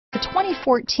The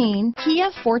 2014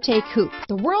 Kia Forte Koup.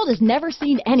 The world has never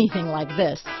seen anything like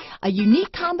this. A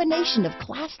unique combination of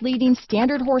class-leading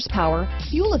standard horsepower,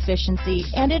 fuel efficiency,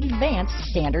 and advanced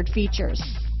standard features.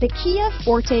 The Kia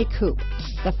Forte Koup,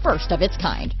 the first of its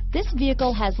kind. This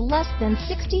vehicle has less than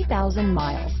 60,000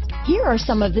 miles. Here are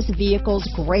some of this vehicle's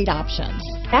great options: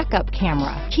 backup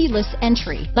camera, keyless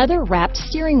entry, leather-wrapped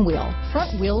steering wheel,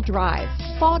 front-wheel drive,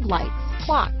 fog lights,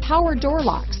 clock, power door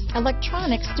locks,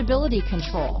 electronic stability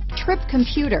control, trip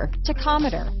computer,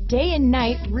 tachometer, day and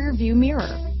night rear view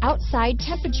mirror, outside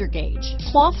temperature gauge,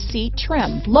 cloth seat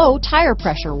trim, low tire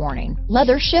pressure warning,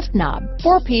 leather shift knob,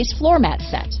 4-piece floor mat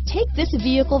set. Take this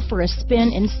vehicle for a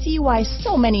spin and see why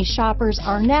so many shoppers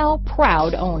are now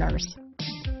proud owners.